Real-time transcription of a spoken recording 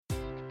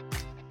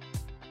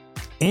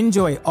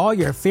Enjoy all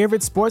your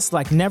favorite sports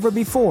like never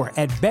before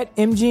at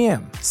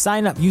BetMGM.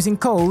 Sign up using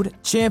code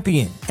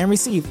CHAMPION and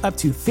receive up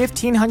to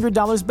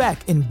 $1,500 back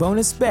in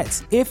bonus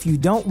bets if you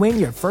don't win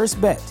your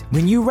first bet.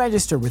 When you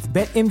register with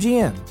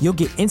BetMGM, you'll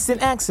get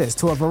instant access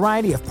to a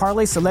variety of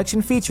parlay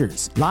selection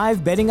features,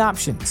 live betting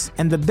options,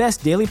 and the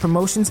best daily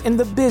promotions in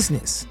the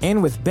business.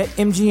 And with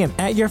BetMGM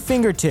at your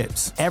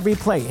fingertips, every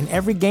play and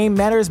every game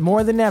matters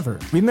more than ever.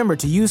 Remember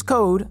to use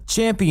code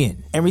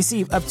CHAMPION and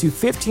receive up to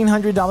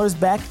 $1,500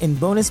 back in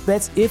bonus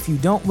bets if you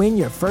don't win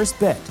your first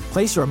bet.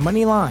 Place your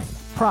money line,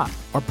 prop,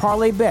 or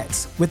parlay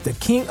bets with the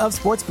king of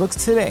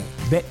sportsbooks today.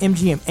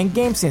 BetMGM and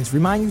GameSense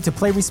remind you to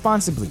play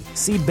responsibly.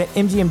 See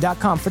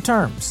BetMGM.com for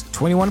terms.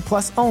 21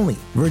 plus only.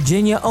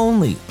 Virginia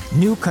only.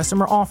 New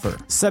customer offer.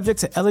 Subject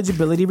to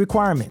eligibility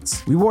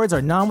requirements. Rewards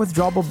are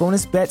non-withdrawable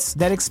bonus bets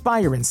that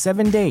expire in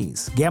 7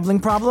 days. Gambling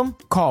problem?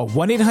 Call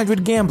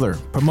 1-800-GAMBLER.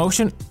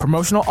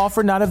 Promotional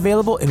offer not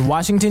available in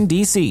Washington,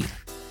 D.C.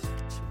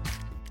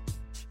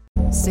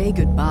 Say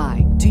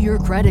goodbye to your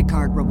credit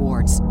card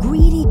rewards.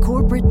 Greedy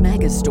corporate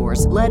mega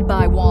stores, led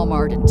by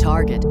Walmart and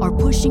Target, are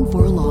pushing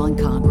for a law in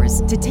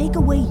Congress to take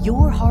away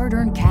your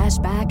hard-earned cash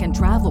back and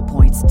travel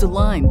points to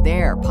line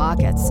their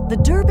pockets. The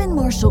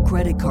Durbin-Marshall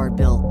credit card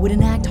bill would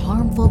enact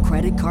harmful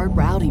credit card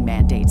routing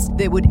mandates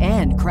that would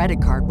end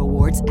credit card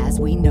rewards as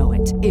we know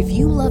it. If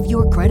you love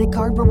your credit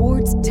card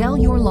rewards, tell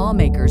your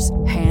lawmakers,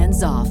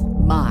 hands off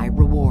my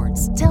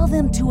rewards. Tell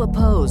them to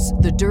oppose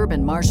the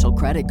Durbin-Marshall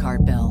credit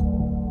card bill.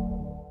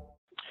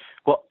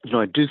 Well,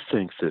 I do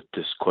think that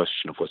this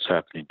question of what's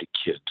happening to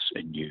kids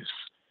and youth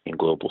in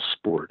global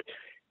sport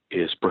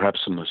is perhaps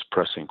the most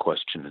pressing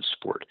question in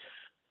sport,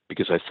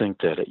 because I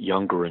think that at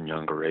younger and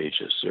younger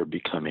ages, they're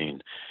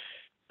becoming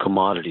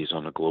commodities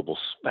on a global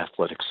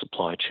athletic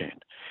supply chain.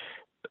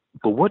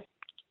 But what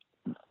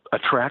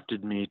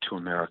attracted me to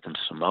American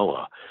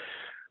Samoa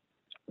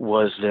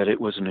was that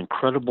it was an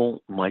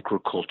incredible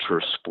microculture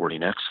of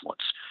sporting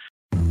excellence.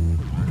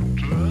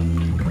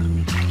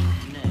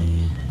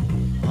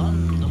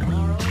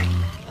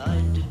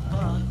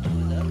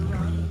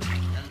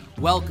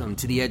 Welcome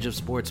to the Edge of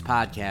Sports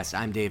podcast.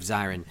 I'm Dave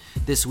Zirin.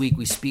 This week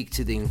we speak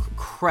to the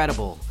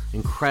incredible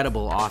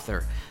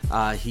author.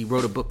 He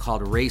wrote a book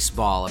called Race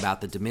Ball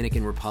about the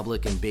Dominican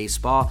Republic and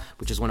baseball,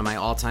 which is one of my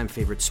all-time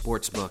favorite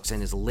sports books. And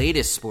his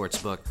latest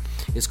sports book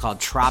is called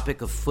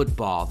Tropic of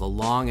Football, The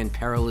Long and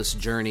Perilous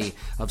Journey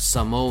of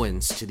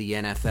Samoans to the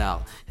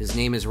NFL. His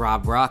name is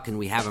Rob Ruck, and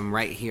we have him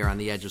right here on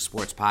the Edge of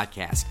Sports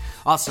podcast.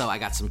 Also, I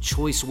got some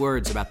choice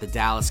words about the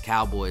Dallas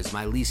Cowboys,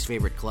 my least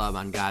favorite club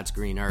on God's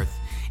green earth.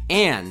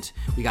 And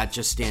we got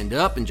Just Stand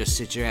Up and Just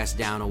Sit Your Ass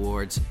Down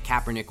awards,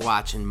 Kaepernick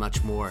Watch, and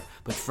much more.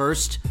 But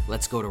first,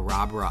 let's go to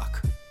Rob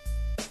Ruck.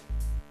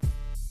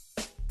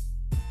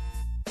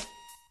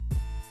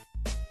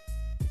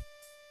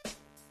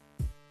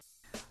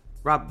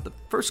 Rob, the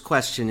first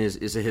question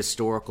is a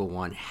historical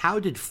one. How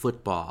did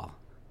football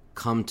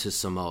come to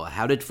Samoa?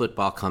 How did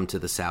football come to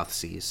the South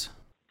Seas?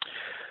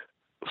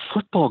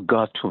 Football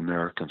got to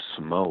American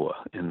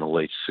Samoa in the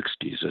late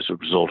 60s as a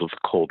result of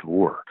the Cold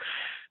War.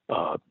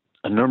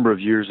 A number of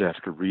years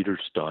after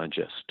Reader's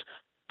Digest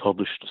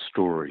published a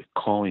story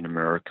calling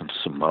American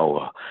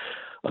Samoa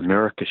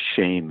America's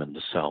shame in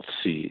the South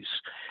Seas,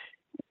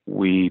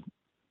 we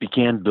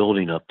began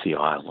building up the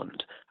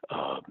island.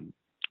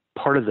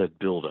 Part of that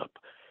buildup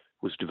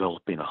was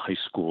developing a high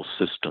school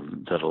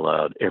system that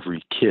allowed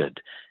every kid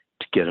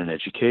to get an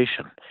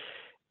education.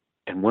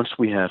 And once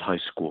we had high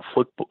schools,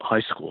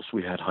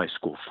 we had high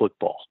school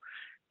football.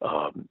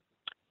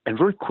 And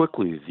very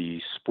quickly,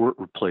 the sport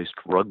replaced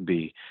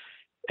rugby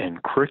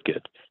and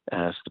cricket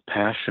as the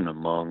passion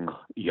among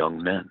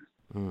young men.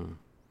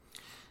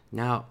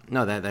 Now,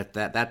 no,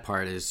 that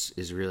part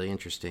is really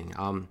interesting.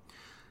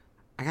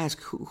 I ask,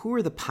 who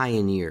are the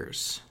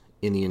pioneers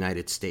in the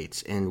United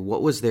States, and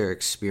what was their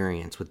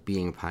experience with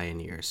being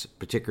pioneers,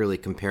 particularly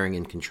comparing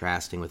and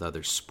contrasting with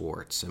other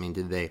sports? I mean,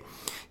 did they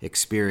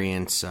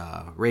experience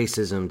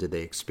racism? Did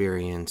they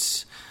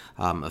experience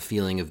a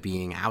feeling of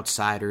being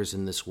outsiders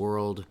in this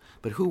world?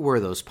 But who were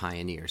those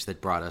pioneers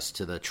that brought us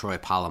to the Troy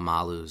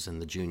Palomalus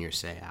and the Junior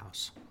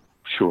Seaus?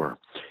 Sure.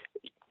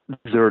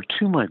 There are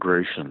two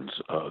migrations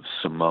of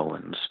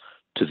Samoans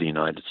to the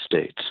United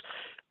States.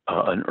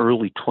 An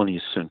early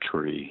 20th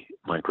century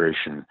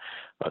migration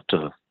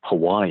to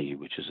Hawaii,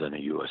 which is then a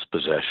U.S.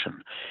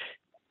 possession,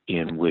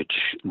 in which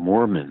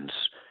Mormons,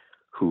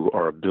 who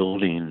are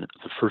building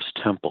the first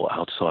temple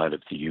outside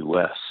of the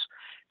U.S.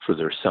 for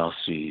their South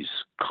Seas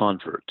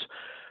converts,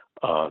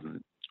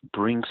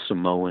 bring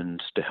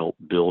Samoans to help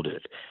build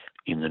it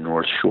in the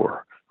North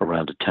Shore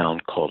around a town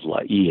called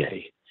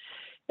Laie.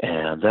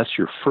 And that's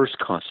your first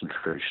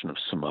concentration of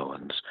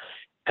Samoans.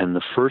 And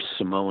the first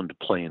Samoan to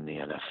play in the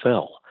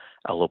NFL,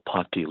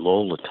 Alopati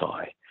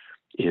Lolatai,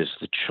 is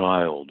the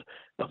child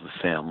of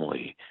a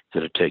family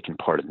that had taken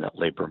part in that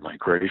labor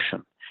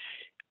migration.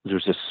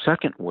 There's a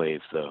second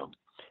wave, though,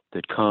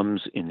 that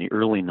comes in the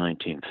early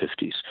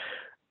 1950s.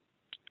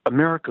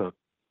 America,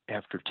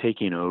 after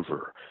taking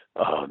over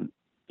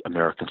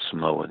American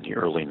Samoa in the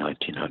early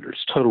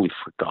 1900s, totally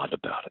forgot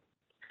about it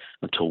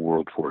until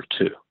World War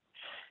II,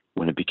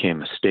 when it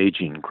became a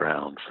staging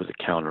ground for the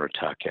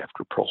counterattack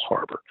after Pearl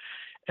Harbor.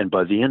 And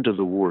by the end of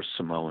the war,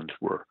 Samoans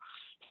were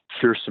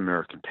fierce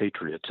American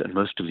patriots, and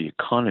most of the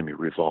economy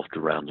revolved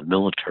around the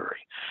military,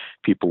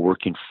 people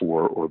working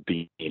for or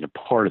being a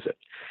part of it.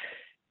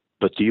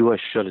 But the U.S.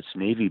 shut its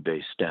Navy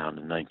base down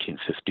in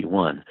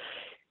 1951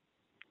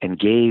 and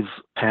gave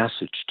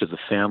passage to the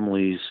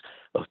families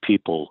of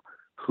people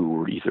who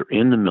were either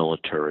in the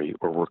military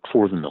or worked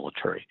for the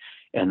military.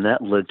 And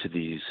that led to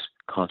these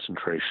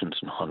concentrations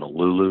in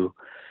Honolulu,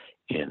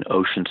 in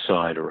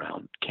Oceanside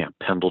around Camp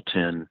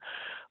Pendleton,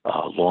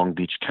 Long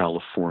Beach,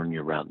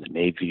 California around the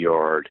Navy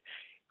Yard,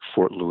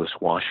 Fort Lewis,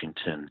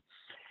 Washington.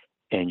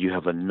 And you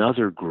have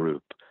another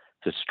group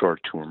that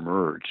start to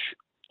emerge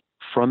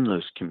from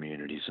those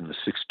communities in the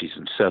 60s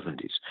and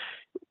 70s,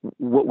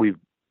 what we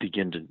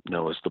begin to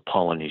know as the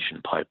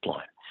Polynesian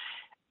Pipeline.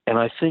 And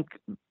I think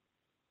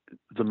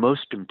the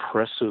most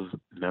impressive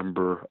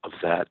member of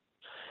that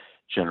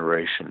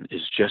generation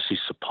is Jesse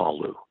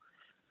Sapalu,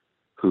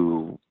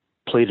 who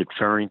played at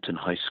Farrington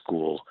High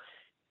School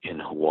in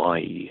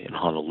Hawaii, in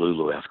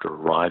Honolulu, after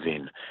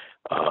arriving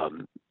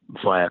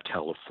via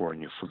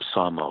California from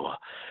Samoa,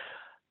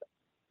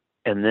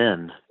 and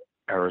then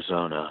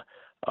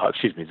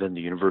then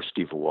the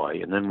University of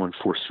Hawaii, and then won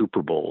 4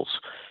 Super Bowls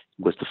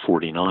with the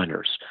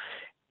 49ers.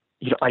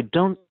 I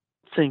don't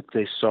think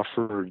they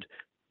suffered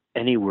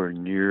anywhere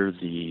near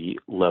the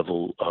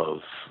level of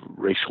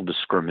racial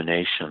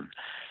discrimination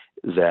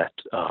that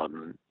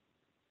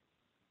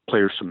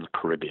players from the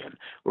Caribbean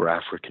or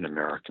African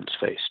Americans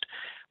faced.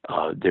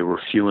 They were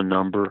few in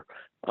number.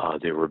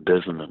 They were a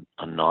bit of an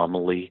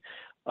anomaly.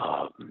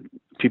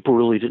 People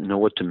really didn't know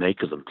what to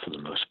make of them for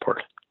the most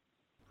part.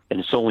 And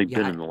it's only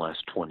been in the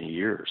last 20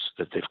 years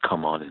that they've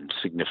come on in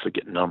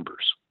significant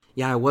numbers.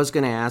 Yeah, I was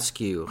going to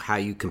ask you how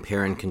you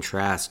compare and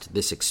contrast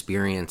this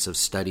experience of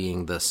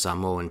studying the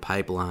Samoan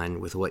pipeline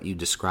with what you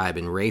describe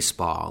in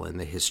Raceball and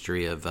the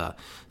history of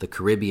the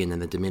Caribbean and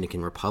the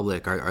Dominican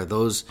Republic. Are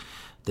those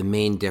the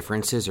main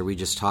differences? Are we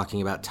just talking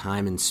about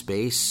time and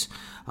space?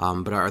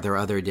 But are there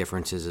other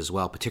differences as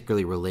well,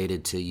 particularly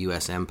related to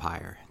U.S.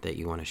 empire, that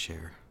you want to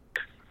share?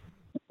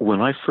 When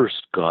I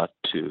first got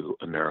to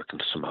American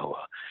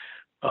Samoa,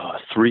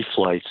 3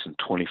 flights in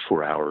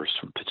 24 hours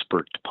from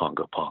Pittsburgh to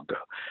Pongo Pongo.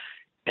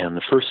 And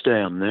the first day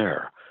I'm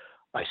there,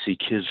 I see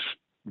kids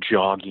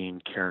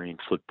jogging, carrying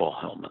football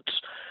helmets.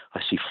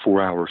 I see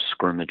 4-hour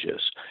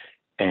scrimmages.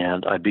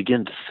 And I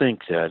begin to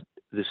think that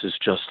this is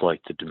just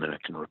like the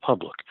Dominican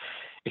Republic,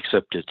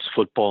 except it's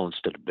football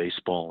instead of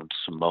baseball and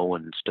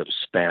Samoan instead of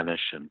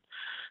Spanish and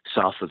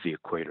south of the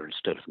equator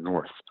instead of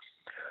north.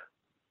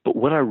 But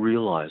what I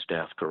realized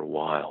after a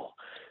while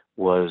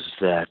was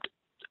that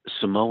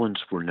Samoans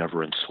were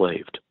never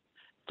enslaved.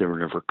 They were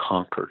never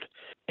conquered.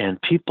 And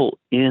people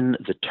in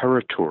the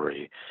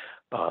territory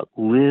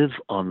live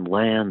on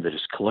land that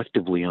is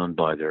collectively owned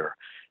by their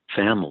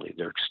family,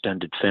 their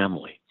extended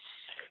family,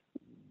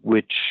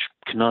 which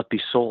cannot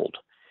be sold.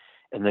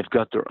 And they've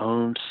got their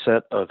own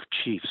set of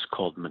chiefs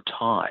called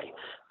Matai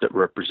that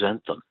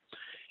represent them.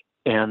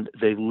 And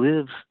they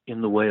live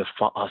in the way of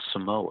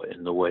Samoa,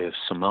 in the way of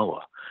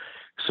Samoa.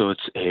 So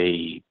it's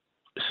a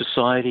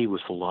society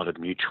with a lot of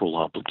mutual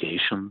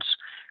obligations,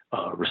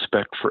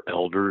 respect for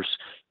elders.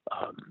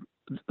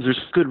 There's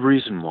a good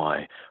reason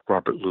why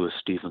Robert Louis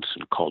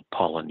Stevenson called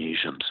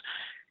Polynesians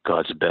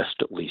God's best,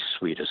 at least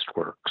sweetest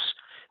works.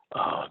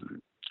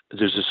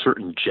 There's a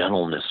certain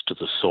gentleness to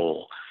the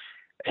soul,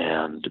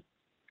 and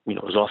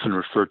is often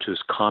referred to as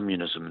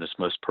communism in its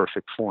most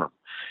perfect form.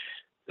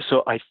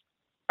 So I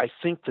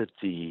think that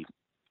the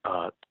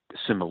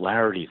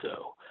similarity,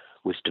 though,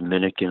 with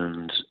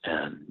Dominicans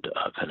and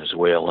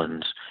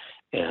Venezuelans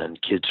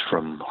and kids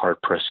from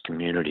hard-pressed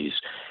communities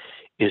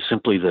is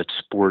simply that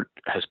sport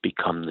has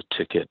become the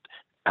ticket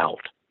out.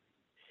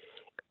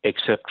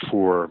 Except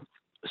for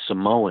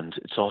Samoans,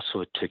 it's also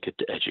a ticket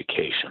to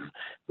education,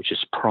 which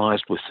is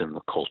prized within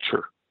the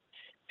culture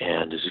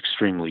and is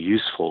extremely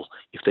useful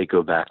if they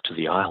go back to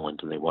the island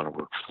and they want to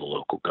work for the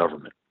local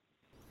government.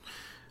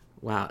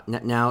 Wow.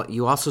 Now,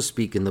 you also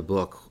speak in the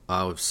book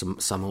of some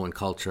Samoan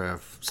culture,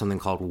 of something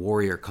called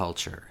warrior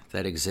culture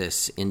that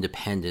exists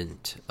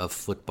independent of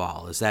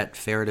football. Is that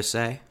fair to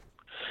say?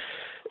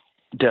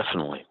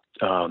 Definitely.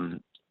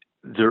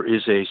 There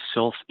is a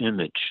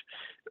self-image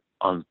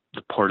on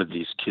the part of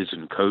these kids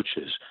and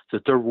coaches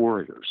that they're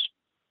warriors,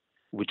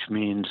 which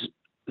means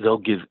they'll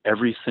give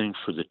everything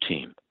for the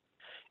team,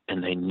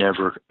 and they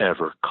never,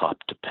 ever cop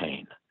to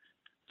pain.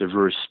 They're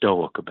very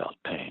stoic about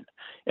pain.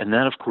 And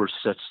that, of course,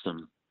 sets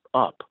them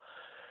up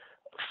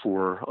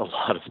for a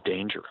lot of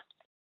danger.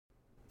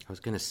 I was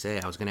going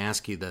to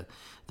ask you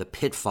the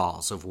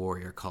pitfalls of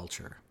warrior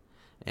culture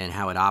and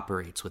how it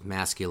operates with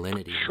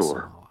masculinity in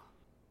Samoa,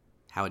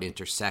 how it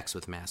intersects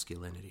with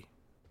masculinity.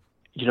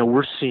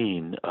 We're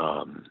seeing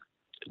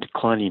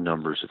declining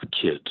numbers of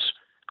kids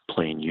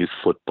playing youth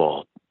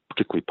football,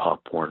 particularly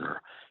Pop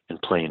Warner,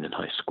 and playing in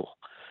high school.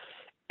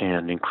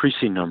 And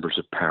increasing numbers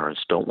of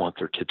parents don't want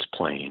their kids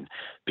playing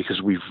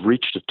because we've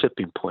reached a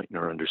tipping point in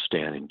our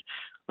understanding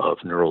of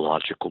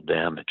neurological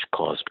damage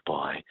caused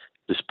by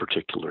this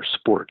particular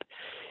sport.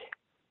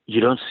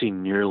 You don't see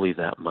nearly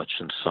that much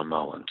in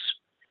Samoans.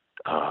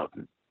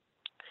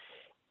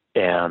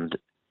 And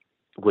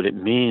what it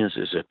means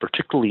is that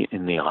particularly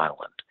in the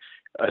island,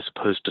 as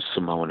opposed to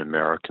Samoan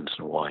Americans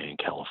in Hawaii and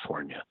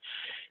California,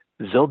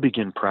 they'll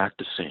begin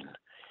practicing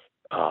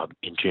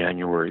in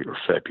January or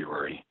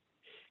February.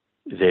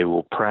 They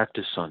will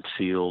practice on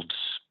fields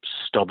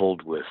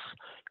stubbled with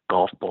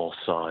golf ball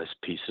sized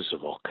pieces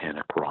of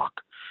volcanic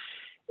rock.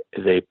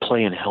 They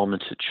play in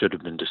helmets that should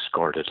have been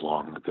discarded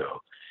long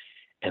ago,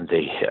 and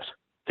they hit.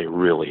 They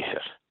really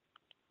hit.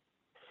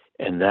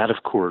 And that,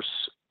 of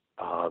course,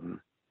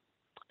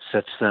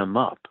 sets them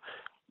up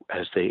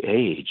as they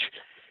age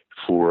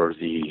for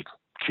the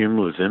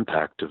cumulative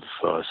impact of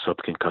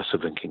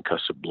subconcussive and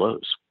concussive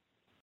blows.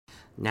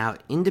 Now,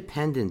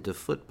 independent of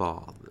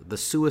football, the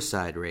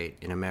suicide rate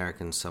in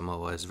American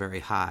Samoa is very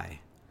high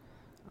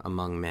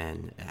among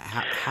men.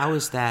 How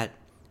is that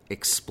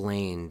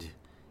explained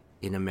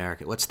in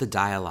America? What's the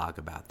dialogue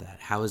about that?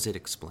 How is it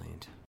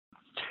explained?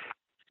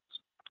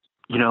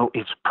 You know,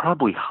 it's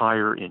probably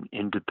higher in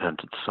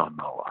independent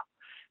Samoa.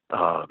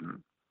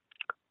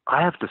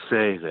 I have to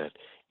say that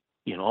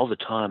in all the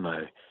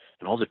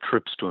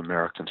trips to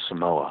American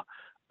Samoa,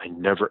 I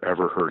never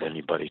ever heard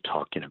anybody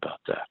talking about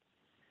that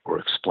or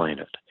explain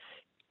it.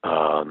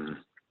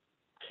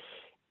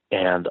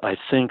 And I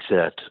think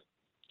that,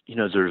 you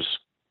know, there's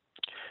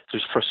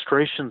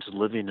frustrations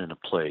living in a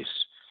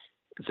place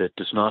that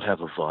does not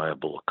have a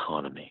viable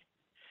economy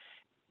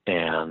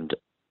and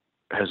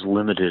has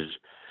limited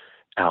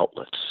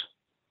outlets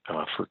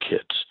for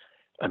kids.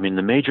 I mean,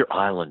 the major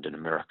island in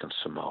American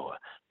Samoa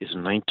is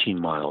 19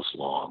 miles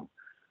long,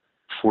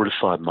 4 to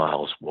 5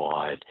 miles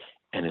wide,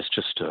 and it's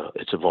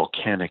a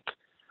volcanic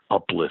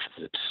uplift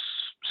that's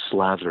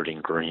slathered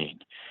in green.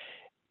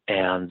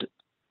 And,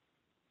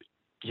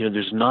 you know,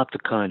 there's not the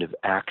kind of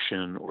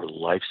action or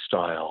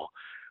lifestyle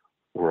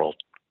or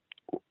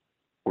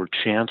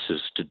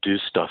chances to do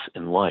stuff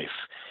in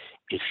life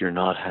if you're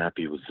not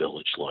happy with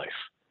village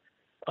life.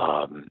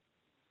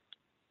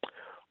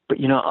 But,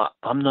 you know,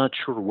 I'm not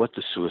sure what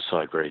the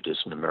suicide rate is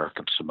in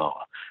American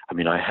Samoa. I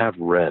mean, I have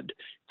read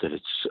that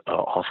it's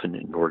often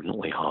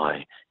inordinately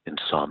high in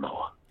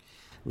Samoa.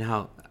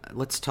 Now,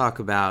 let's talk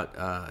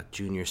about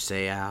Junior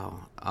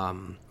Seau.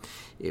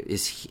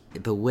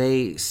 The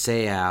way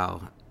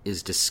Seau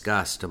is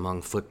discussed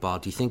among football,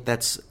 do you think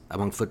that's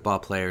among football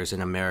players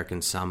in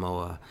American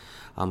Samoa?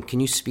 Can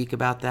you speak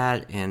about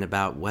that and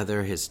about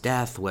whether his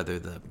death, whether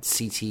the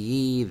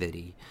CTE that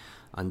he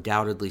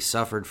undoubtedly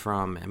suffered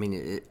from, I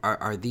mean,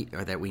 or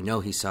that we know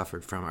he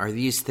suffered from, are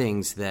these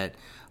things that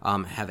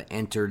have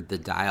entered the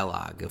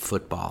dialogue of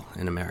football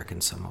in American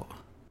Samoa?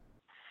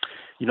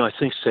 You know, I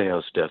think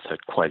Seau's death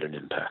had quite an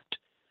impact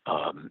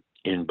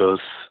in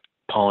both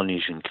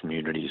Polynesian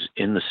communities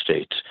in the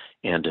States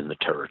and in the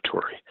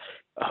territory.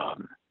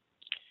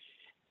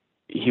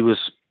 He was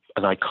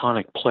an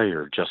iconic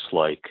player, just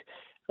like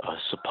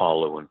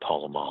Sapalo and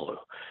Polamalu.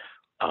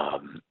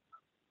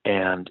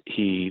 And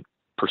he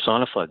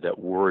personified that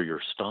warrior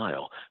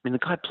style. I mean, the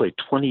guy played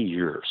 20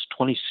 years,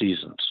 20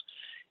 seasons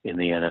in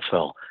the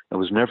NFL and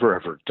was never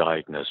ever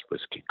diagnosed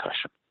with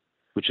concussion,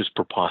 which is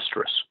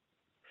preposterous.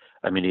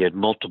 I mean, he had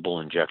multiple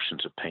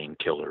injections of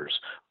painkillers,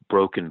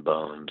 broken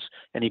bones,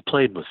 and he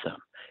played with them.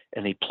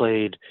 And he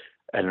played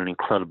at an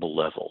incredible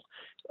level.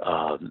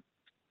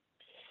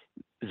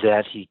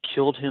 That he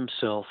killed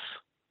himself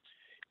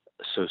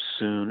so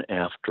soon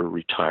after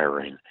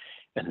retiring,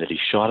 and that he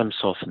shot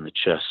himself in the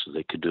chest so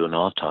they could do an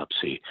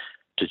autopsy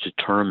to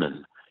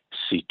determine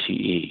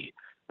CTE,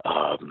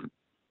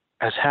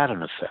 has had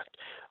an effect.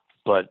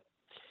 But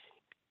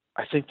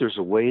I think there's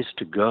a ways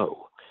to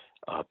go,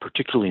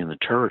 particularly in the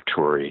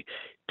territory,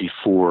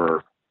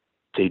 before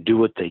they do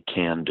what they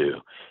can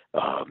do.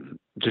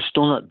 They're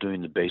still not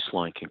doing the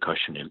baseline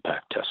concussion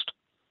impact test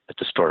at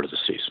the start of the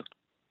season.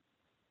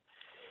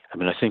 I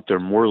mean, I think they're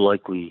more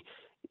likely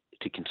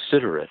to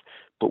consider it,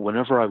 but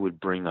whenever I would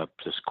bring up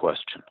this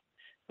question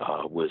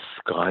with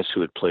guys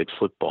who had played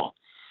football,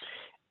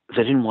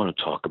 they didn't want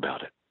to talk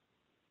about it.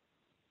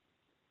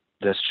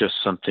 That's just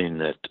something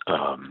that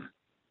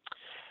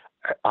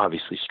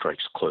obviously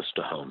strikes close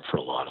to home for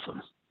a lot of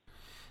them.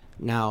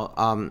 Now,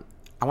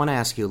 I want to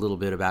ask you a little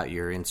bit about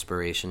your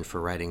inspiration for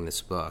writing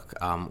this book.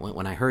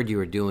 When I heard you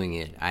were doing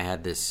it, I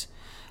had this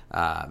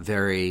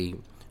very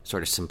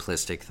sort of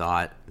simplistic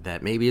thought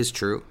that maybe is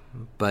true,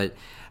 but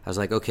I was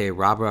like, okay,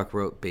 Rob Ruck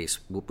wrote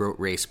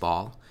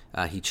Raceball.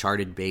 He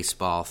charted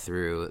baseball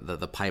through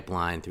the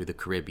pipeline through the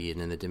Caribbean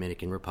and the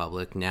Dominican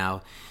Republic.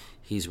 Now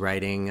he's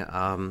writing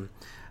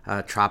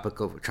Tropic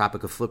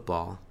of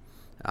Football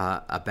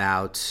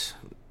about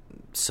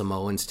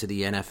Samoans to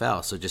the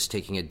NFL. So just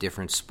taking a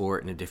different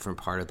sport in a different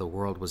part of the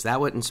world. Was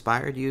that what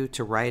inspired you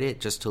to write it,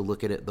 just to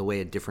look at it the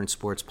way a different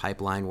sports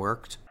pipeline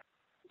worked?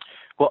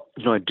 Well,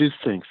 you know, I do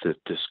think that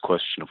this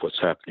question of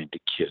what's happening to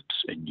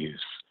kids and youth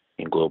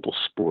in global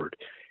sport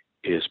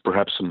is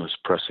perhaps the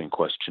most pressing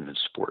question in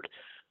sport,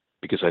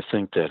 because I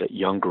think that at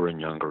younger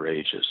and younger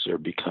ages, they're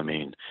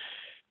becoming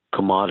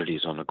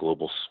commodities on a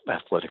global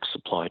athletic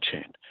supply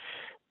chain.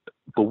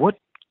 But what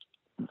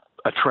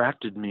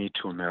attracted me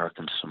to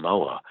American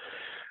Samoa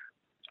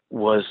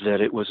was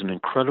that it was an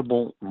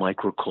incredible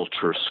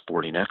microculture of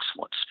sporting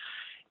excellence.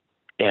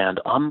 And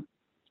I'm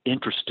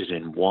interested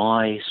in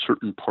why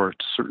certain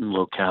parts, certain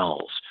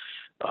locales,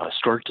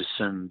 start to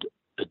send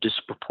a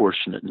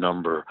disproportionate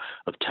number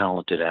of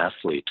talented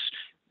athletes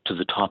to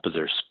the top of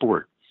their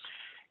sport.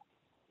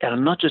 And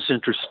I'm not just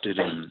interested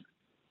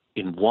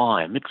in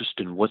why, I'm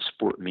interested in what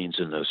sport means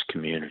in those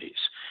communities.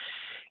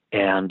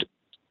 And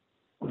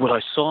what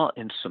I saw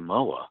in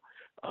Samoa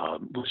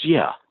was,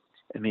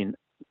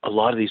 a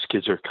lot of these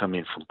kids are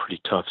coming from pretty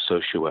tough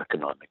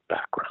socioeconomic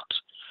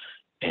backgrounds,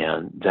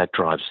 and that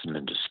drives them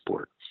into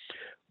sport.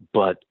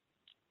 But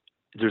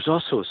there's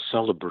also a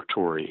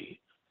celebratory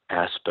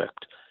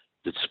aspect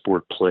that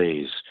sport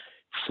plays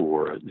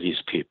for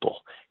these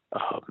people.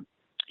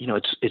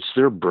 It's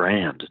their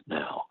brand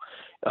now,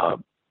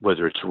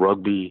 whether it's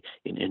rugby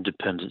in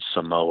independent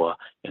Samoa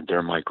and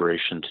their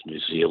migration to New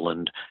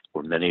Zealand,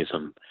 where many of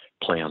them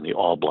play on the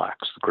All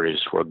Blacks, the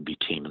greatest rugby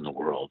team in the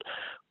world,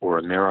 or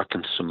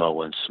American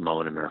Samoa and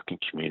Samoan American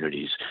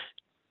communities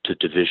to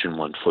Division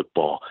I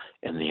football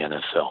and the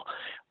NFL.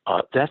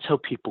 That's how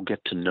people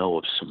get to know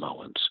of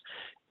Samoans,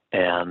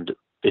 and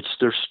it's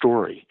their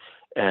story.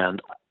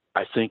 And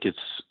I think it's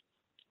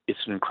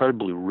an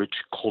incredibly rich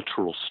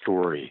cultural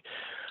story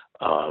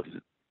of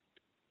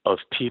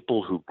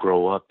people who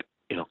grow up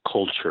in a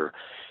culture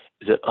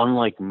that,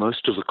 unlike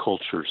most of the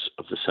cultures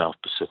of the South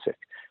Pacific,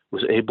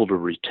 was able to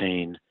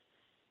retain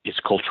its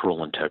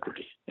cultural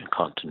integrity and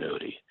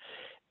continuity.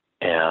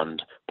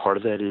 And part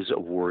of that is a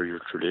warrior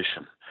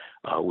tradition,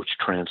 which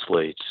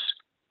translates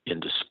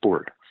into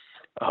sport.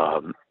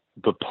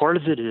 But part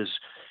of it is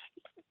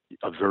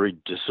a very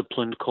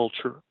disciplined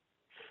culture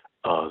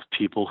of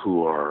people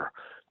who are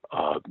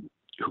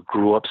who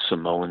grew up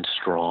Samoan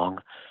strong,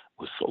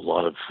 with a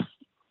lot of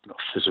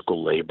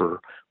physical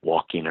labor,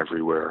 walking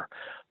everywhere,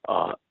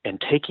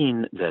 and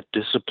taking that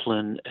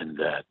discipline and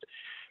that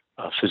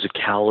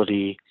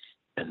physicality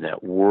and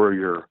that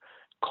warrior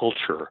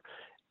culture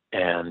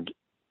and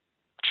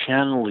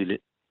channeling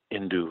it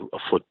into a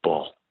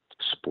football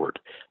sport,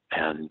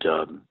 and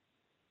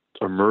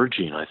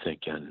emerging, I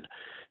think, in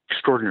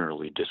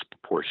extraordinarily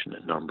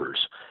disproportionate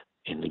numbers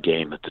in the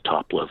game at the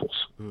top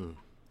levels. Mm.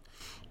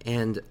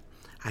 And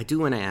I do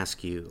want to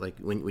ask you, like,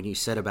 when you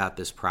said about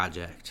this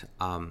project,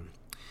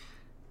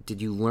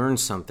 did you learn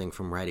something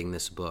from writing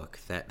this book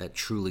that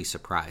truly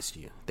surprised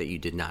you, that you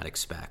did not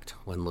expect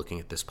when looking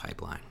at this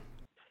pipeline?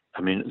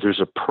 I mean,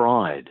 there's a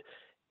pride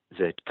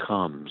that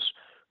comes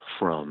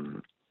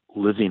from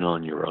living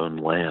on your own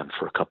land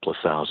for a couple of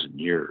thousand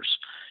years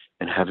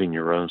and having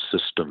your own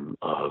system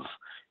of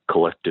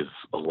collective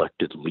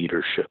elected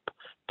leadership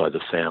by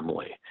the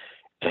family.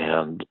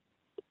 And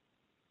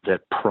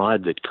that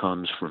pride that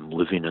comes from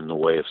living in the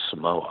way of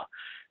Samoa,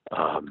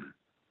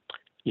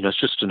 it's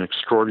just an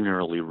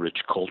extraordinarily rich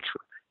culture,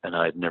 and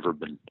I had never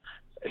been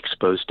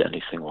exposed to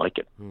anything like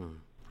it.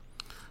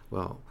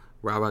 Well,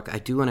 Rawak, I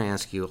do want to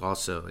ask you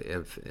also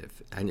if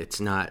and it's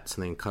not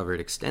something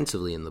covered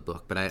extensively in the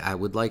book, but I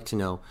would like to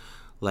know,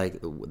 like,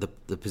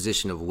 the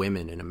position of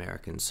women in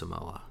American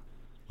Samoa,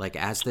 like,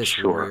 as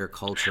this warrior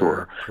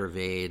culture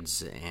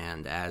pervades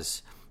and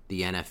as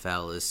the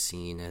NFL is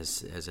seen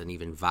as an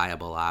even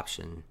viable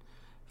option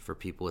for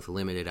people with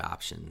limited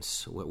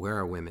options. Where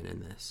are women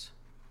in this?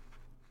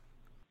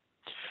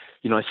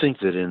 I think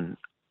that in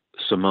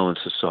Samoan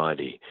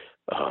society,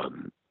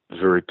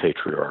 very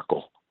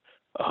patriarchal,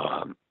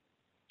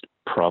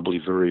 probably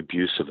very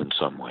abusive in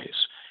some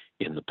ways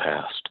in the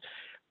past,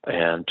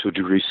 and to a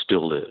degree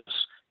still is.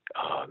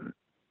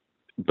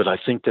 But I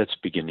think that's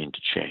beginning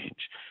to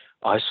change.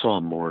 I saw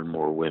more and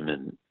more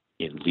women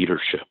in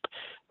leadership,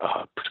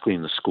 particularly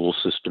in the school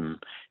system.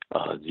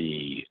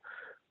 The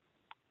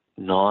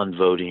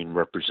non-voting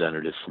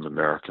representative from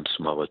American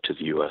Samoa to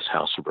the U.S.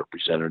 House of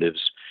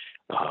Representatives,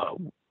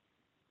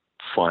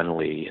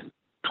 finally in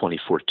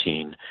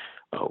 2014,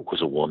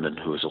 was a woman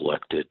who was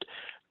elected.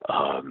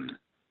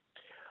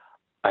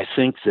 I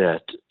think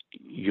that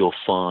you'll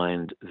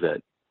find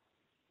that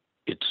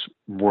it's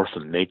more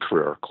of a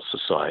matriarchal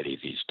society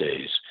these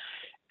days,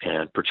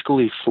 and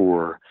particularly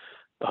for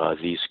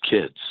these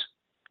kids,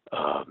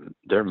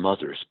 their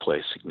mothers play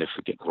a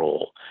significant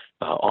role.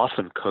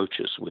 Often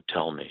coaches would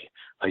tell me,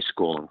 high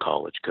school and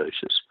college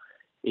coaches,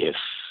 if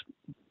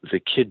the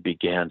kid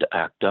began to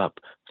act up,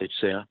 they'd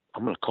say,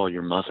 I'm going to call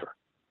your mother,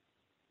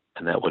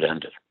 and that would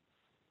end it.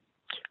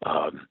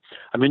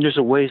 There's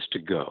a ways to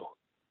go.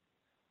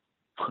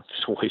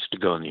 There's a ways to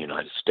go in the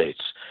United States,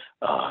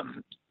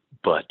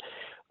 but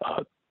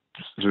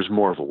there's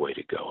more of a way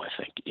to go, I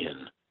think,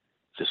 in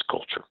this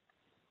culture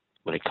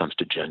when it comes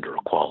to gender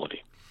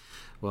equality.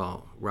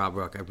 Well, Rob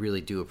Ruck, I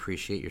really do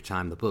appreciate your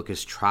time. The book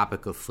is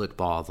Tropic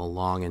Football, The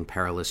Long and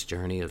Perilous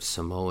Journey of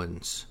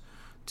Samoans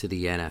to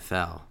the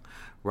NFL.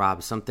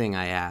 Rob, something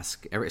I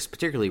ask,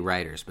 particularly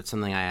writers, but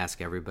something I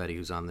ask everybody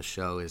who's on the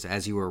show is,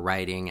 as you were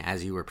writing,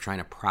 as you were trying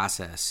to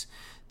process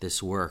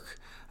this work,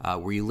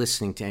 were you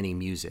listening to any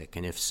music?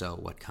 And if so,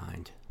 what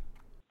kind?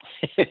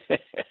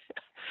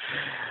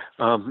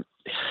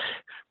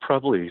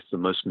 Probably the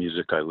most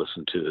music I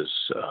listen to is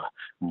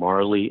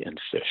Marley and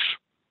Fish.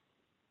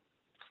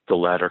 The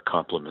latter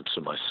compliments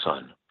of my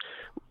son,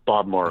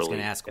 Bob Marley. I was going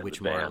to ask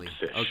which Marley.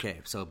 Fish.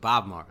 Okay, so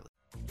Bob Marley.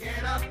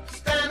 Get up,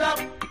 stand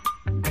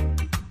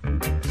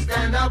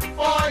up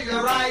for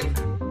your right.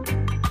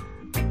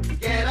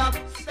 Get up,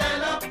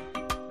 stand up.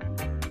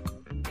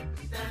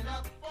 Stand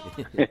up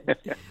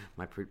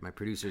for My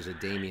producer's a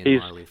Damian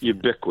He's Marley fan.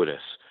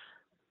 ubiquitous.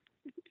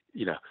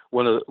 You know,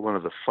 one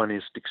of the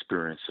funniest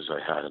experiences I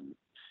had in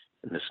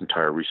this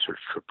entire research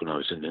trip when I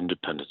was in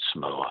Independent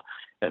Samoa.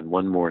 And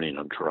one morning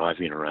I'm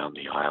driving around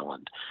the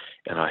island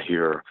and I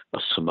hear a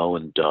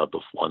Samoan dub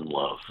of One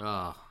Love.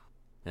 Oh,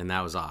 and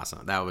that was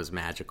awesome. That was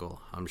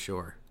magical, I'm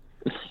sure.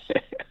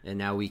 And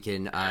now we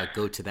can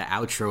go to the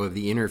outro of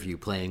the interview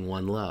playing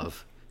One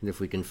Love. And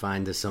if we can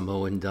find the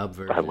Samoan dub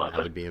version, that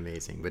would be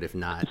amazing. But if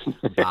not,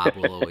 Bob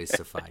will always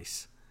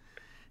suffice.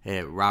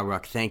 Hey, Rob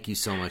Ruck, thank you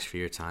so much for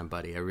your time,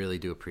 buddy. I really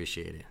do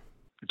appreciate it.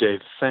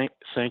 Dave, thank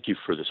you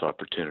for this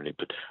opportunity,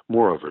 but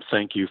moreover,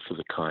 thank you for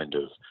the kind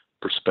of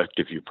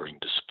perspective you bring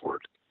to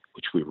sport,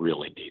 which we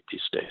really need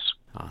these days.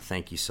 Oh,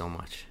 thank you so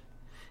much.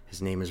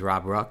 His name is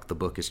Rob Ruck. The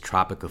book is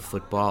Tropic of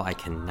Football. I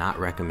cannot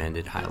recommend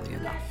it highly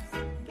enough.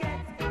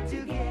 get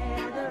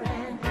together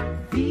and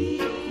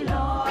feel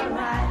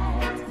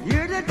alright.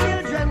 Hear the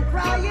children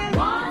crying.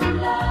 One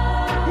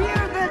love.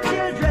 Hear the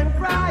children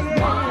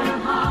crying.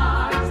 One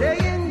heart.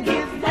 Saying,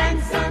 give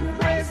thanks and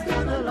praise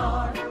to the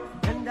Lord,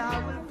 and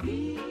I will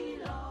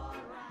feel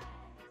alright.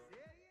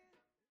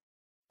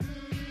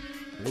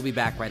 We'll be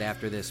back right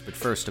after this, but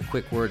first, a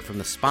quick word from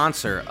the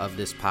sponsor of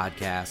this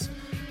podcast,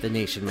 The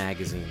Nation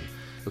magazine.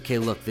 Okay,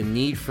 look, the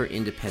need for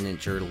independent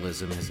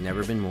journalism has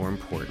never been more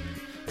important,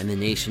 and The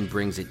Nation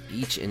brings it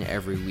each and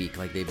every week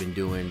like they've been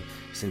doing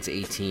since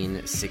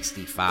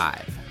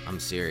 1865. I'm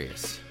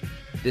serious.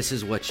 This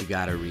is what you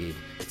gotta read.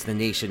 It's The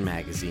Nation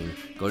magazine.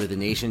 Go to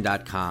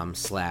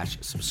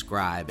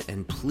thenation.com/subscribe,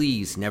 and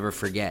please never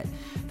forget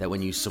that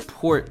when you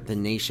support The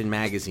Nation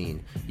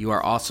magazine, you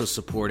are also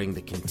supporting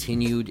the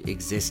continued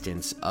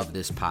existence of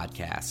this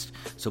podcast.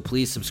 So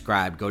please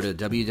subscribe. Go to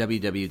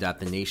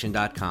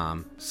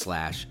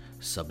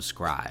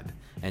www.thenation.com/subscribe.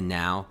 And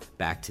now,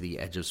 back to the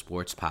Edge of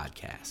Sports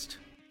podcast.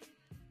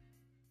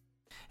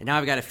 And now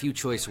I've got a few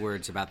choice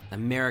words about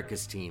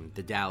America's team,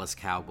 the Dallas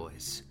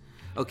Cowboys.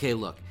 Okay,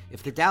 look,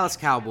 if the Dallas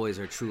Cowboys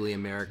are truly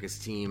America's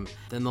team,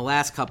 then the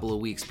last couple of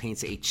weeks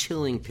paints a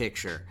chilling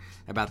picture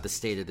about the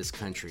state of this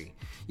country.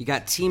 You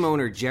got team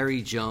owner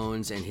Jerry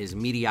Jones and his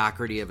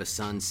mediocrity of a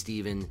son,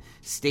 Steven,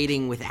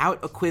 stating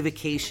without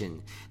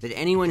equivocation that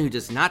anyone who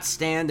does not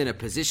stand in a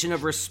position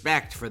of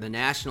respect for the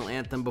national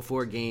anthem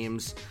before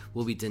games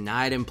will be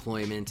denied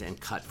employment and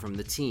cut from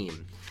the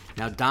team.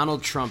 Now,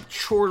 Donald Trump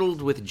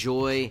chortled with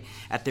joy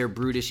at their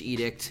brutish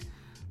edict,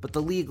 but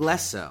the league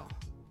less so.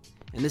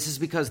 And this is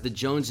because the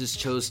Joneses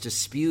chose to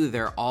spew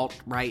their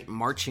alt-right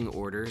marching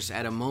orders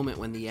at a moment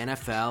when the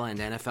NFL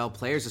and NFL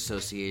Players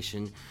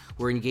Association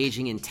were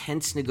engaging in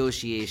tense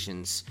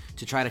negotiations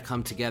to try to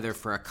come together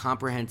for a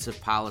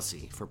comprehensive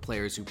policy for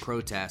players who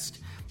protest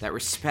that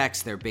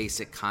respects their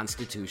basic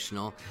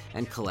constitutional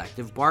and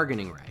collective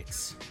bargaining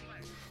rights.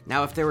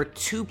 Now, if there were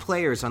two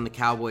players on the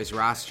Cowboys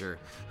roster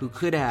who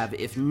could have,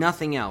 if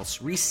nothing else,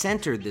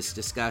 recentered this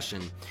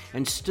discussion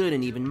and stood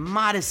in even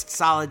modest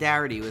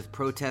solidarity with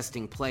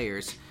protesting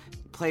players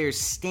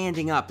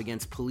standing up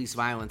against police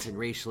violence and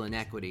racial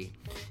inequity,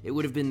 it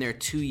would have been their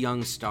two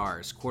young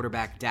stars,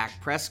 quarterback Dak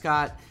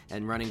Prescott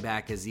and running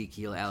back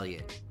Ezekiel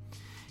Elliott.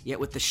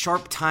 Yet with the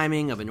sharp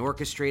timing of an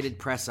orchestrated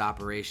press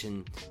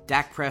operation,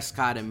 Dak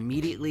Prescott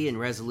immediately and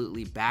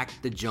resolutely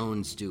backed the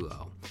Jones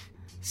duo,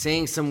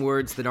 saying some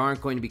words that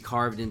aren't going to be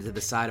carved into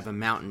the side of a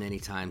mountain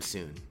anytime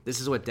soon. This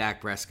is what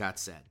Dak Prescott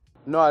said.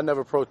 No, I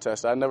never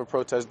protest. I never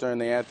protest during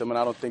the anthem, and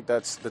I don't think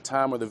that's the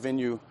time or the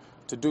venue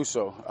to do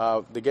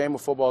so. The game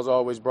of football has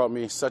always brought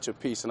me such a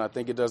peace, and I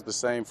think it does the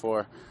same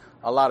for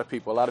a lot of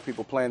people. A lot of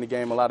people playing the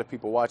game, a lot of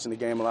people watching the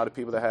game, a lot of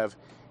people that have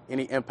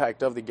any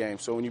impact of the game.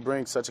 So when you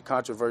bring such a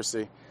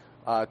controversy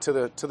to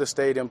the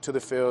stadium, to the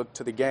field,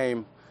 to the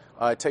game,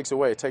 it takes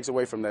away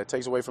from that. It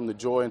takes away from the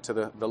joy and to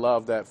the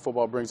love that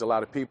football brings a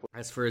lot of people.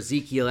 As for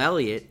Ezekiel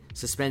Elliott,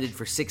 suspended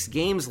for 6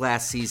 games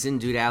last season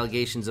due to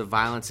allegations of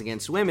violence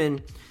against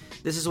women,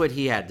 this is what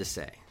he had to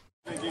say.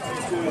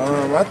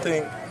 I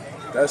think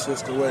that's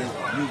just the way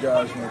you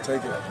guys want to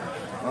take it.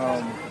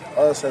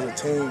 Us as a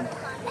team,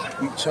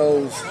 we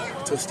chose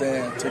to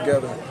stand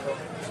together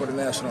for the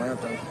national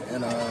anthem,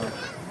 and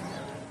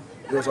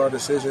it was our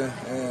decision,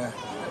 and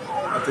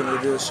I think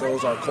it just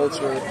shows our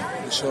culture.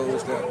 It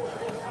shows that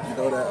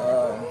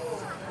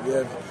we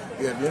have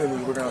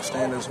unity. We're going to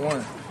stand as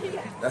one.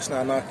 That's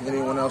not knocking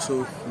anyone else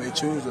who may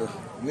choose to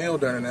kneel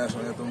during the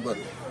national anthem, but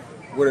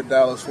we're the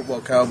Dallas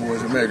Football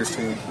Cowboys, America's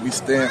team. We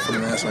stand for the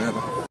national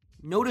anthem.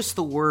 Notice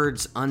the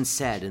words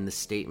unsaid in the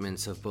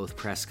statements of both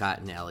Prescott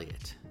and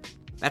Elliott.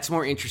 That's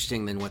more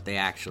interesting than what they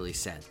actually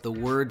said. The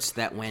words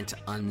that went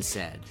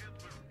unsaid.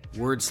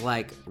 Words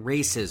like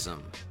racism,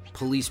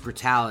 police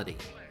brutality,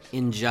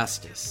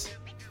 injustice.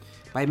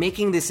 By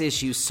making this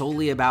issue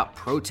solely about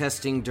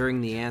protesting during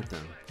the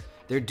anthem,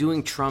 they're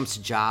doing Trump's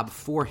job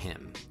for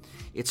him.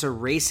 It's a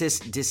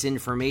racist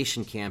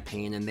disinformation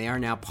campaign, and they are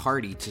now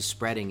party to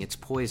spreading its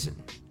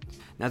poison.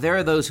 Now, there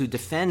are those who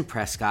defend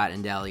Prescott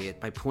and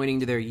Elliott by pointing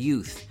to their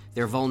youth,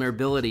 their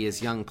vulnerability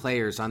as young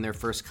players on their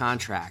first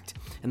contract,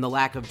 and the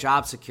lack of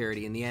job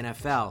security in the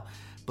NFL,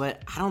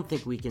 but I don't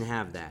think we can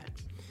have that.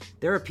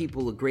 There are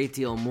people a great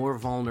deal more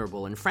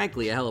vulnerable and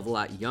frankly a hell of a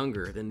lot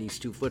younger than these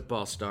two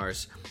football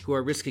stars who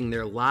are risking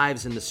their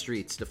lives in the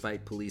streets to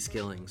fight police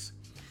killings.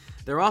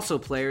 There are also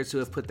players who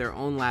have put their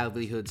own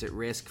livelihoods at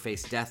risk,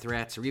 faced death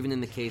threats, or even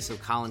in the case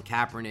of Colin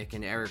Kaepernick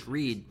and Eric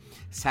Reed,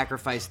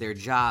 sacrificed their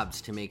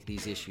jobs to make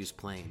these issues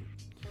plain.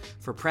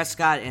 For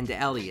Prescott and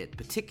Elliott,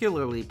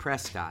 particularly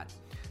Prescott,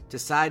 to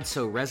side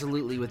so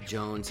resolutely with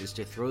Jones is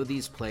to throw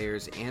these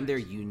players and their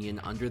union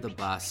under the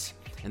bus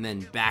and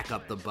then back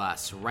up the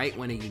bus right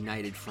when a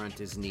united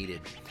front is needed,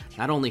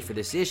 not only for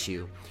this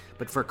issue,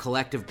 but for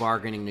collective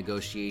bargaining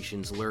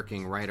negotiations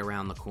lurking right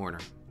around the corner.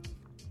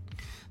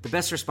 The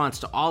best response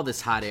to all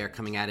this hot air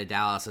coming out of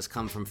Dallas has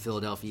come from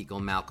Philadelphia Eagle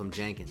Malcolm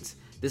Jenkins.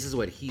 This is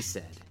what he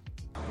said.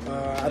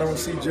 I don't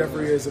see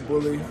Jeffrey as a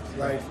bully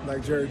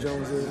like Jerry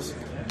Jones is.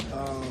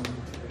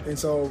 And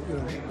so,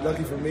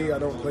 lucky for me, I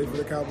don't play for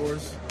the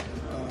Cowboys,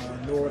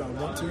 nor would I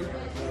want to.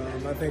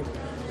 I think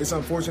it's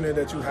unfortunate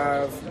that you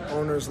have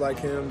owners like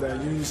him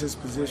that use his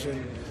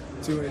position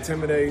to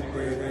intimidate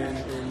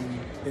and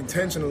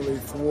intentionally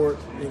thwart,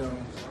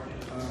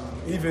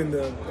 even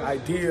the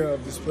idea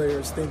of these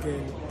players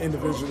thinking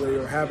individually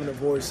or having a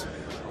voice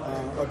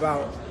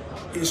about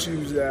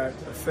issues that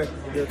affect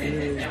their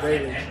communities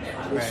daily,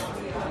 which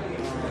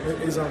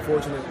is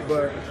unfortunate.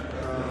 But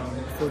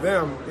for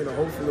them,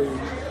 hopefully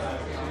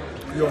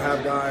you'll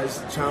have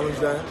guys challenge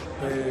that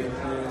and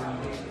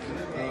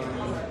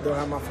they'll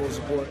have my full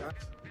support.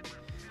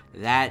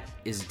 That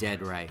is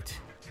dead right.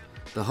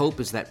 The hope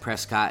is that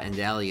Prescott and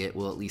Elliott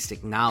will at least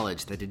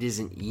acknowledge that it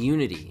isn't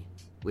unity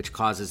which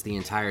causes the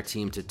entire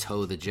team to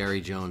toe the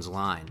Jerry Jones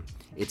line.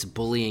 It's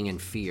bullying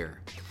and fear.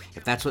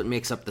 If that's what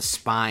makes up the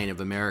spine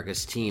of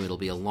America's team, it'll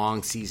be a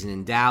long season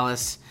in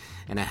Dallas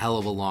and a hell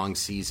of a long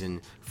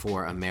season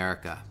for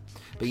America.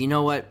 But you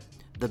know what?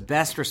 The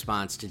best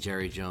response to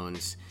Jerry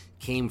Jones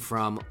came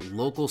from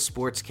local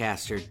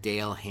sportscaster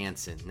Dale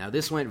Hansen. Now,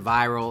 this went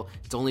viral.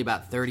 It's only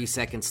about 30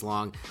 seconds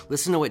long.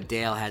 Listen to what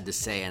Dale had to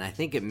say, and I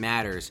think it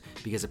matters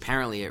because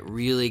apparently it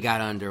really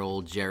got under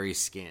old Jerry's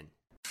skin.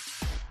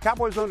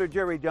 Cowboys owner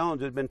Jerry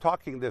Jones has been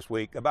talking this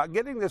week about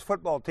getting this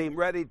football team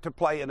ready to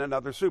play in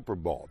another Super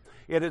Bowl.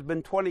 It has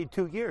been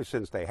 22 years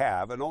since they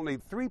have, and only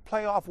 3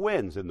 playoff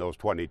wins in those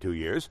 22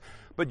 years.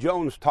 But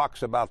Jones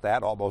talks about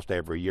that almost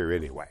every year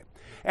anyway.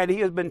 And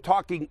he has been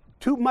talking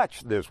too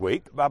much this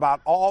week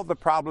about all the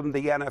problem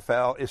the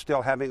NFL is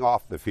still having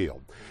off the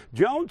field.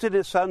 Jones and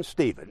his son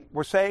Stephen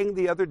were saying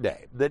the other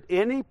day that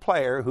any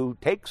player who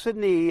takes a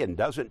knee and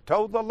doesn't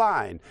toe the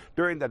line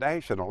during the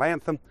national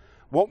anthem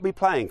won't be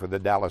playing for the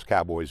Dallas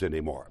Cowboys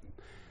anymore.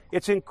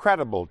 It's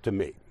incredible to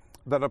me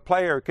that a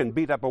player can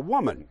beat up a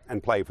woman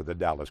and play for the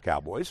Dallas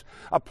Cowboys.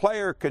 A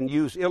player can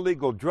use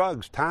illegal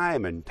drugs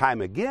time and time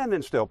again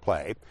and still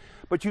play.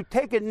 But you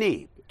take a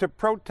knee to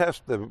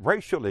protest the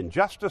racial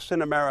injustice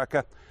in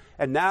America,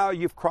 and now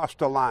you've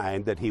crossed a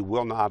line that he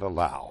will not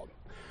allow.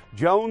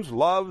 Jones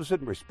loves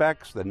and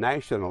respects the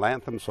national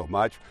anthem so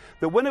much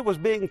that when it was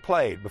being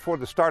played before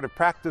the start of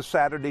practice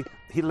Saturday,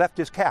 he left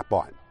his cap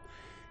on.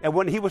 And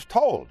when he was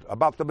told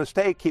about the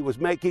mistake he was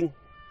making,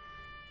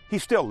 he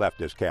still left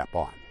his cap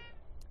on.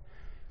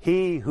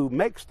 He who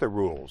makes the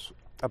rules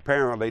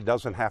apparently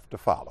doesn't have to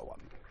follow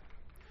them.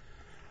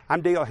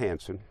 I'm Dale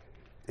Hansen.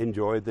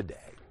 Enjoy the day.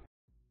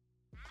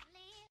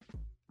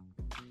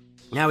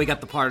 Now we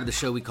got the part of the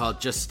show we call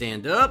Just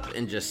Stand Up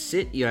and Just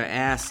Sit Your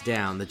Ass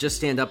Down. The Just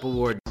Stand Up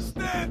award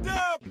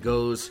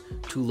goes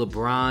to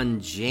LeBron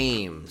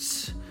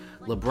James.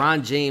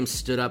 LeBron James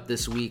stood up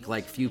this week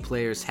like few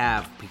players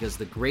have because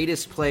the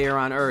greatest player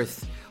on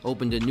earth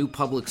opened a new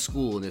public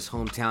school in his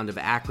hometown of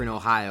Akron,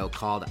 Ohio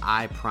called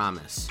I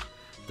Promise.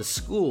 The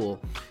school,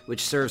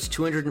 which serves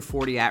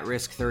 240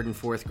 at-risk 3rd and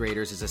 4th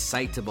graders, is a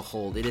sight to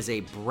behold. It is a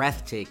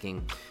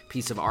breathtaking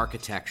piece of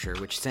architecture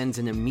which sends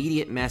an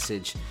immediate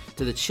message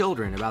to the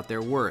children about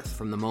their worth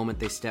from the moment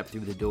they step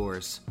through the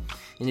doors.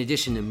 In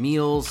addition to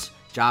meals,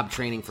 job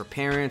training for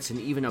parents, and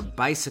even a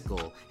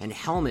bicycle and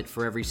helmet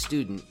for every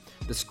student,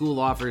 the school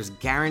offers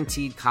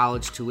guaranteed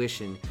college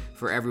tuition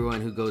for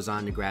everyone who goes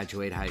on to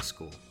graduate high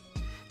school.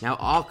 Now,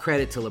 all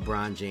credit to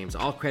LeBron James.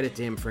 All credit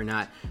to him for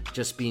not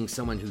just being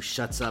someone who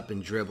shuts up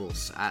and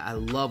dribbles. I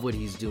love what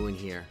he's doing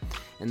here.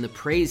 And the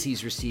praise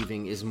he's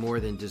receiving is more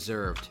than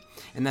deserved.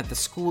 And that the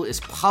school is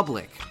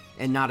public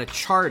and not a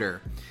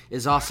charter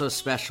is also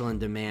special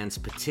and demands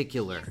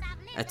particular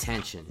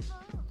attention.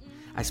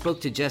 I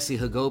spoke to Jesse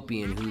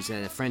Hagopian, who's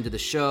a friend of the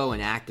show,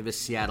 an activist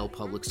Seattle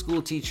public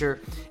school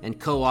teacher, and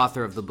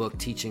co-author of the book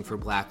Teaching for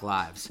Black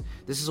Lives.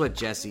 This is what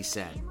Jesse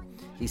said.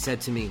 He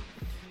said to me,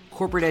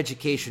 Corporate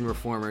education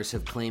reformers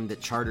have claimed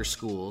that charter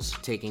schools,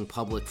 taking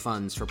public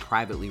funds for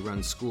privately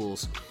run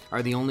schools,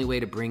 are the only way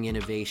to bring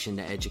innovation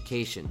to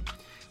education.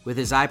 With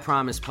his I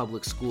Promise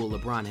public school,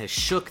 LeBron has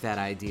shook that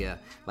idea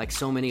like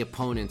so many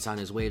opponents on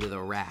his way to the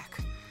rack.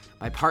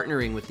 By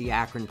partnering with the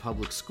Akron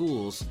Public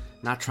Schools,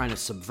 not trying to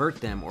subvert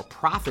them or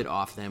profit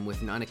off them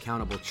with an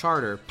unaccountable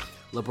charter,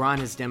 LeBron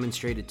has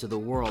demonstrated to the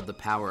world the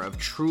power of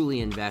truly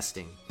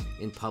investing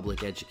in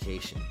public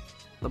education.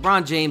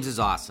 LeBron James is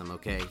awesome,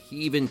 okay? He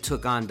even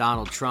took on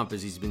Donald Trump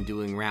as he's been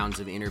doing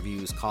rounds of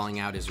interviews calling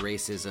out his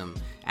racism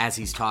as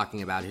he's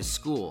talking about his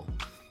school.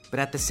 But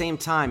at the same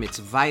time, it's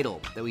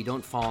vital that we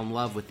don't fall in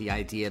love with the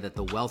idea that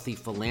the wealthy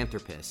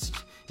philanthropist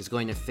is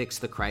going to fix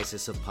the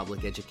crisis of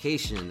public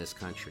education in this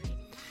country.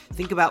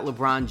 Think about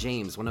LeBron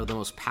James, one of the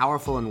most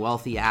powerful and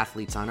wealthy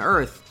athletes on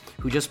earth,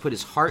 who just put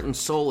his heart and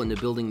soul into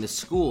building this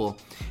school,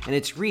 and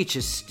its reach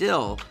is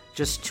still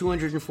just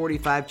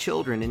 245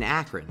 children in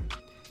Akron.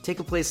 Take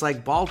a place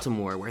like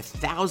Baltimore, where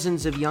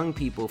thousands of young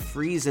people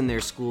freeze in their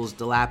schools'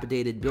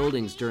 dilapidated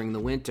buildings during the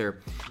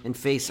winter and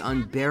face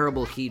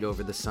unbearable heat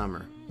over the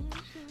summer.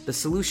 The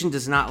solution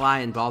does not lie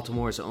in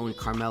Baltimore's own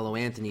Carmelo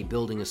Anthony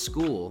building a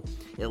school.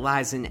 It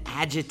lies in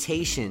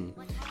agitation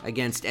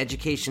against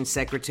Education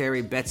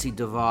Secretary Betsy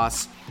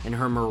DeVos and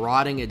her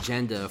marauding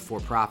agenda of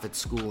for-profit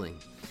schooling.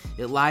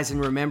 It lies in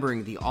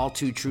remembering the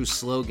all-too-true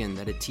slogan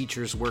that a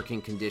teacher's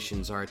working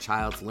conditions are a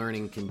child's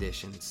learning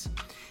conditions.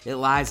 It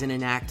lies in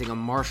enacting a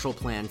Marshall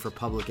Plan for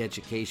public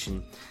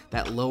education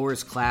that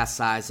lowers class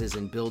sizes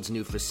and builds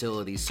new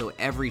facilities so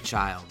every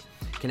child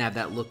can have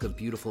that look of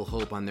beautiful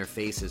hope on their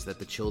faces that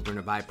the children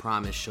of I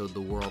Promise showed the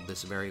world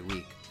this very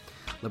week.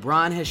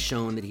 LeBron has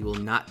shown that he will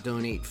not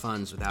donate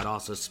funds without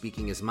also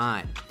speaking his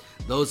mind.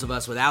 Those of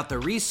us without the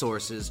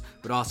resources,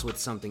 but also with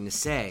something to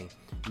say,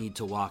 need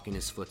to walk in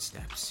his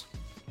footsteps.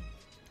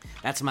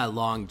 That's my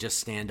long Just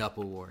Stand Up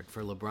award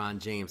for LeBron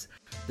James.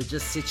 The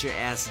Just Sit Your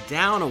Ass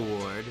Down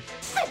award.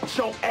 Sit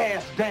your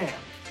ass down.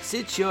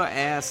 Sit your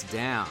ass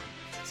down.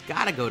 It's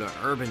gotta go to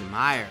Urban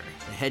Meyer,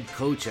 the head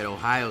coach at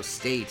Ohio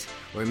State,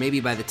 or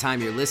maybe by the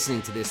time you're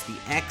listening to this, the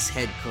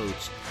ex-head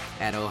coach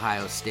at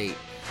Ohio State.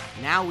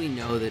 Now we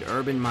know that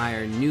Urban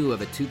Meyer knew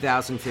of a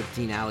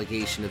 2015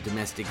 allegation of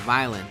domestic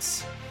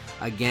violence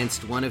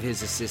against one of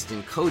his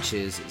assistant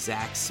coaches,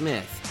 Zach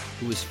Smith,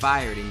 who was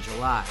fired in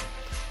July.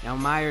 Now,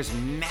 Meyer's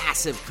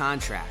massive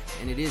contract,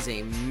 and it is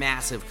a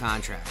massive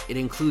contract, it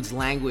includes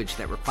language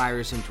that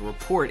requires him to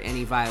report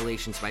any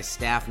violations by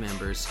staff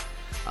members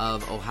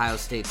of Ohio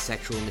State's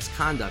sexual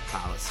misconduct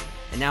policy.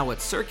 And now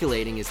what's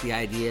circulating is the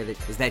idea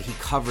that he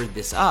covered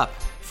this up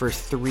for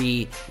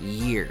 3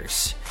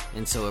 years.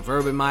 And so if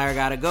Urban Meyer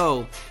gotta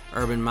go,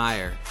 Urban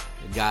Meyer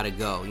gotta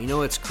go. You know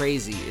what's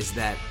crazy is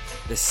that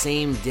the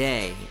same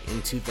day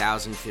in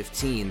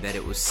 2015 that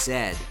it was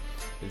said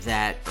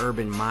that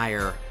Urban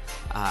Meyer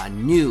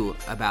knew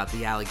about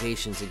the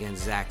allegations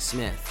against Zach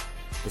Smith,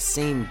 the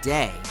same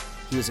day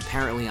he was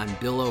apparently on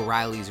Bill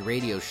O'Reilly's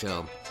radio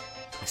show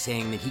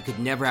saying that he could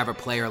never have a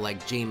player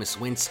like Jameis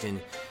Winston,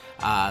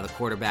 the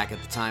quarterback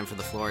at the time for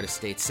the Florida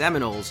State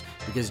Seminoles,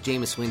 because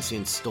Jameis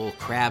Winston stole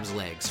crab's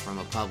legs from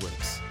a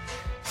Publix.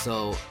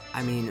 So,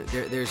 I mean,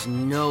 there's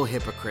no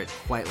hypocrite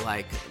quite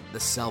like the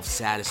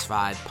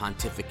self-satisfied,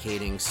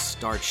 pontificating,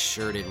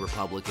 starch-shirted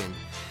Republican.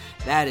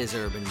 That is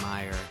Urban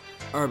Meyer.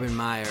 Urban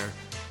Meyer,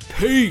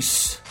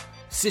 peace!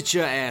 Sit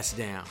your ass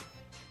down.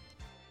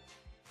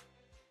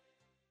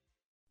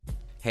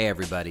 Hey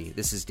everybody,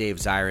 this is Dave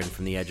Zirin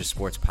from the Edge of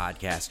Sports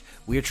podcast.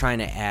 We are trying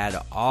to add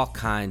all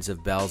kinds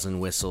of bells and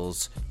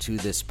whistles to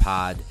this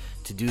pod.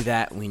 To do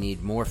that, we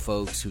need more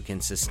folks who can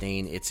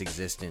sustain its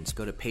existence.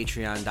 Go to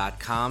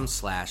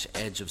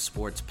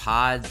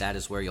patreon.com/edgeofsportspod. That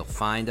is where you'll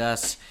find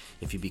us.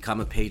 If you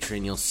become a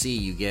patron, you'll see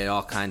you get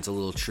all kinds of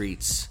little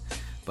treats.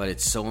 But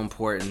it's so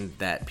important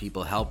that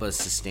people help us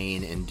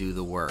sustain and do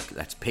the work.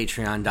 That's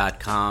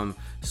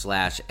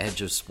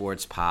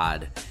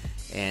patreon.com/edgeofsportspod.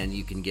 And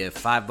you can give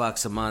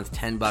 $5 a month,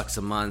 $10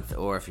 a month,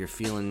 or if you're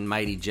feeling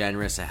mighty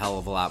generous, a hell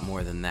of a lot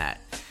more than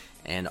that.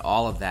 And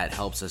all of that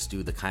helps us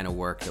do the kind of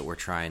work that we're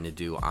trying to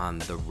do on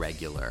the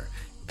regular.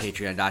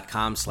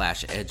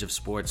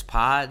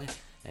 Patreon.com/edgeofsportspod.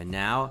 And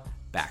now,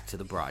 back to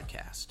the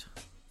broadcast.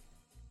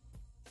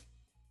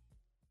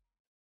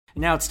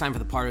 Now it's time for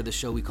the part of the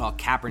show we call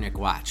Kaepernick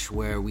Watch,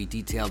 where we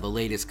detail the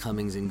latest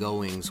comings and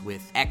goings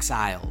with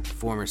exiled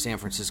former San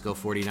Francisco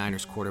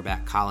 49ers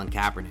quarterback Colin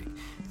Kaepernick.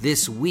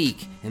 This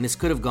week, and this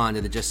could have gone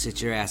to the Just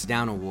Sit Your Ass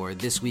Down award,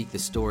 this week the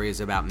story is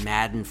about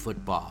Madden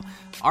football,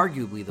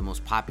 arguably the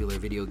most popular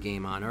video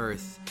game on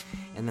earth,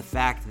 and the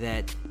fact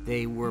that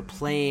they were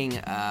playing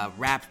a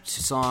rap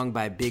song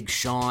by Big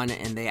Sean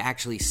and they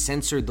actually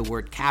censored the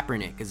word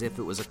Kaepernick as if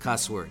it was a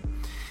cuss word.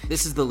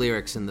 This is the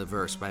lyrics in the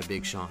verse by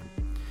Big Sean.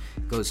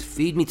 Goes,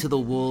 feed me to the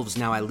wolves,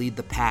 now I lead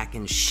the pack,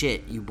 and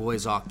shit, you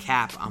boys all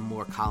cap, I'm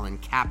more Colin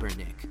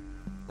Kaepernick.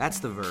 That's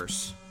the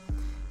verse,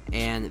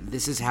 and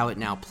this is how it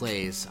now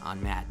plays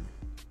on Madden.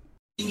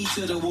 Feed me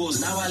to the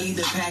wolves, now I lead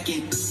the pack,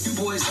 and you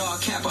boys all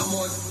cap, I'm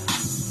more...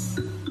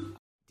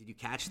 Did you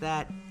catch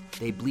that?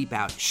 They bleep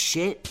out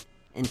shit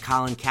and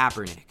Colin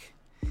Kaepernick.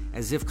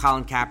 as if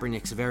Colin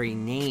Kaepernick's very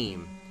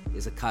name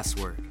is a cuss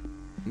word.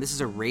 And this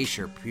is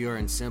erasure, pure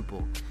and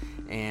simple.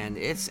 And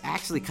it's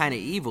actually kind of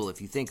evil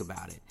if you think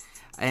about it.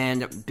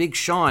 And Big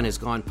Sean has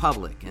gone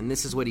public, and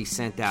this is what he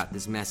sent out,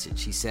 this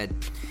message. He said,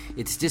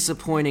 "It's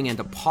disappointing and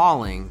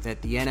appalling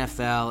that the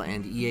NFL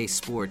and EA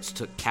Sports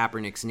took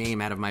Kaepernick's name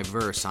out of my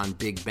verse on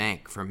Big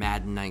Bank for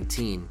Madden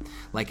 19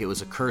 like it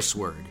was a curse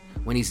word.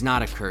 When he's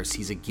not a curse,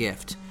 he's a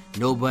gift.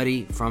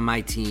 Nobody from my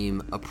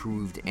team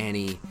approved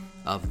any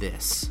of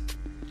this."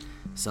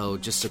 So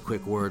just a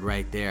quick word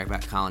right there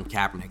about Colin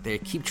Kaepernick. They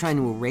keep trying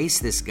to erase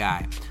this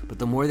guy, but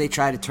the more they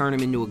try to turn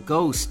him into a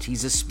ghost,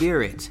 he's a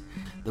spirit.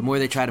 The more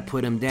they try to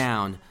put him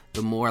down,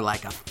 the more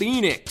like a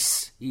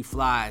phoenix he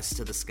flies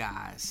to the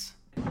skies.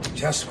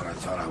 Just when I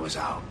thought I was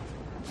out,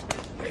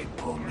 they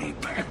pulled me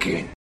back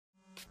in.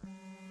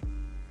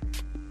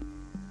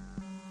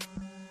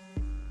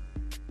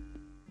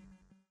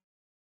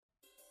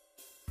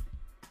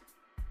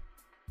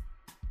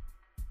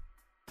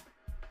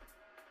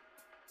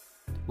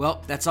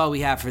 Well, that's all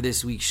we have for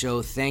this week's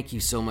show. Thank you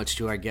so much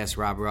to our guest,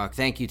 Rob Rock.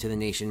 Thank you to The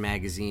Nation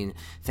Magazine.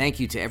 Thank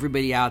you to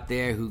everybody out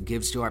there who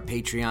gives to our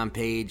Patreon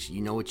page.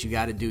 You know what you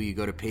got to do. You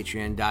go to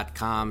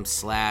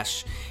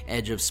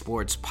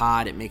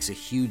patreon.com/edgeofsportspod. It makes a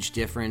huge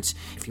difference.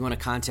 If you want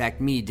to contact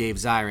me, Dave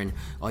Zirin,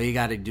 all you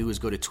got to do is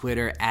go to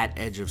Twitter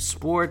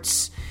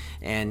 @edgeofsports.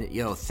 And,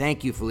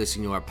 thank you for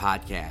listening to our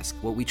podcast.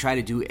 What we try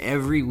to do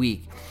every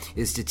week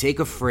is to take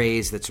a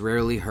phrase that's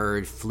rarely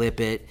heard, flip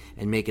it,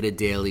 and make it a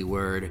daily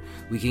word.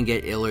 We can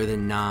get iller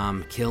than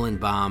nom, kill and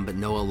bomb, but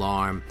no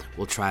alarm.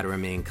 We'll try to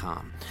remain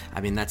calm.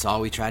 That's all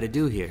we try to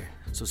do here.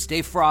 So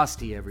stay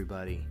frosty,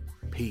 everybody.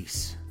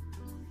 Peace.